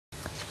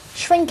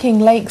shrinking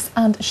lakes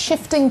and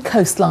shifting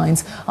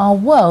coastlines, our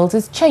world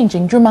is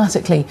changing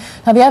dramatically.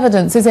 Now, the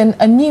evidence is in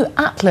a new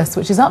atlas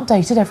which is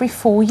updated every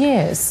 4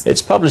 years.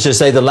 Its publishers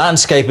say the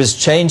landscape has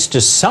changed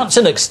to such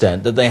an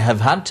extent that they have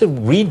had to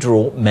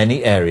redraw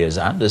many areas.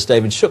 And, as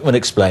David Shukman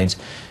explains,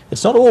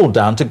 it's not all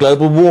down to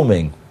global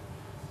warming.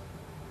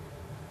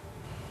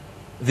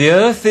 The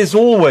Earth is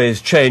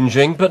always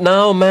changing, but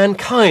now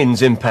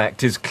mankind's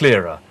impact is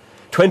clearer.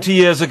 20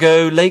 years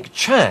ago, Lake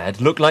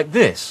Chad looked like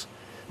this.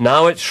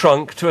 Now it's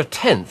shrunk to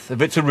 1/10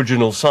 of its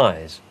original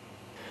size.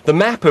 The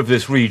map of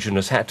this region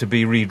has had to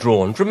be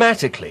redrawn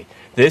dramatically.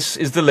 This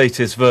is the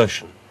latest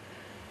version.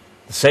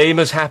 The same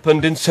has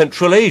happened in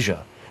Central Asia.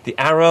 The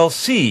Aral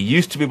Sea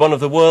used to be one of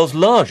the world's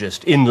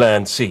largest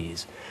inland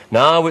seas.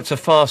 Now it's a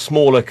far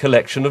smaller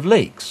collection of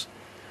lakes.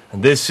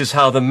 And this is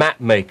how the map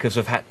makers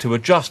have had to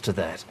adjust to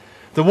that.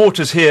 The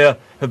waters here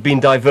have been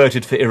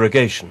diverted for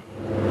irrigation.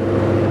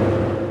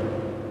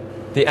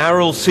 The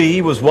Aral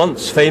Sea was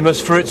once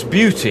famous for its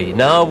beauty.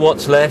 Now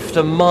what's left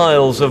are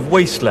miles of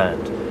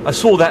wasteland. I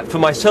saw that for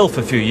myself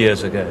a few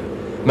years ago.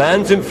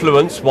 Man's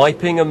influence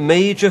wiping a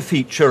major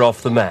feature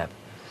off the map.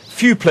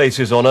 Few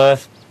places on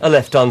Earth are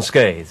left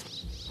unscathed.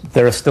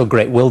 There are still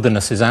great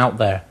wildernesses out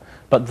there,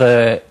 but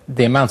the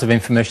amount of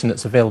information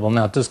that's available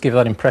now does give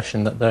that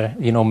impression that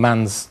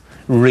man's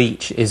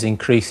reach is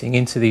increasing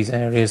into these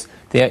areas.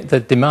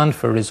 The demand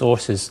for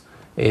resources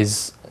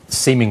is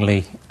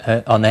seemingly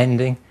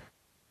unending.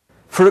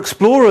 For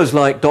explorers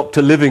like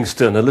Dr.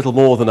 Livingstone a little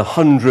more than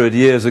 100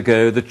 years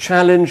ago, the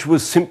challenge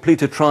was simply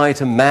to try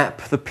to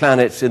map the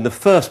planet in the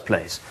first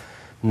place.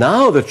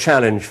 Now the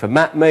challenge for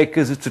map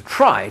makers is to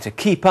try to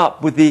keep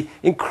up with the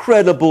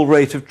incredible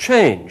rate of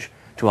change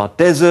to our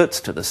deserts,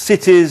 to the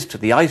cities, to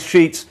the ice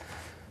sheets,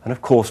 and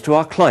of course to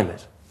our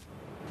climate.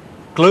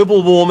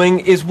 Global warming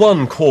is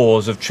one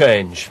cause of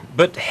change,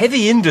 but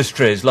heavy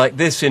industries like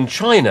this in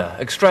China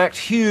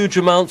extract huge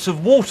amounts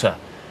of water,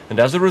 and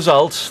as a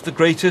result, the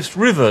greatest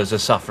rivers are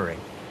suffering.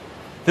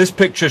 This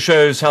picture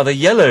shows how the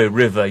Yellow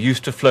River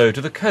used to flow to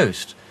the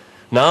coast.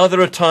 Now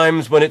there are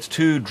times when it's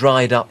too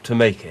dried up to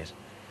make it.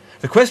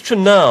 The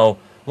question now,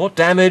 what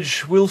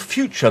damage will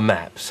future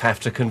maps have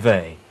to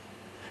convey?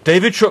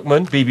 David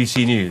Shukman,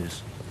 BBC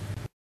News.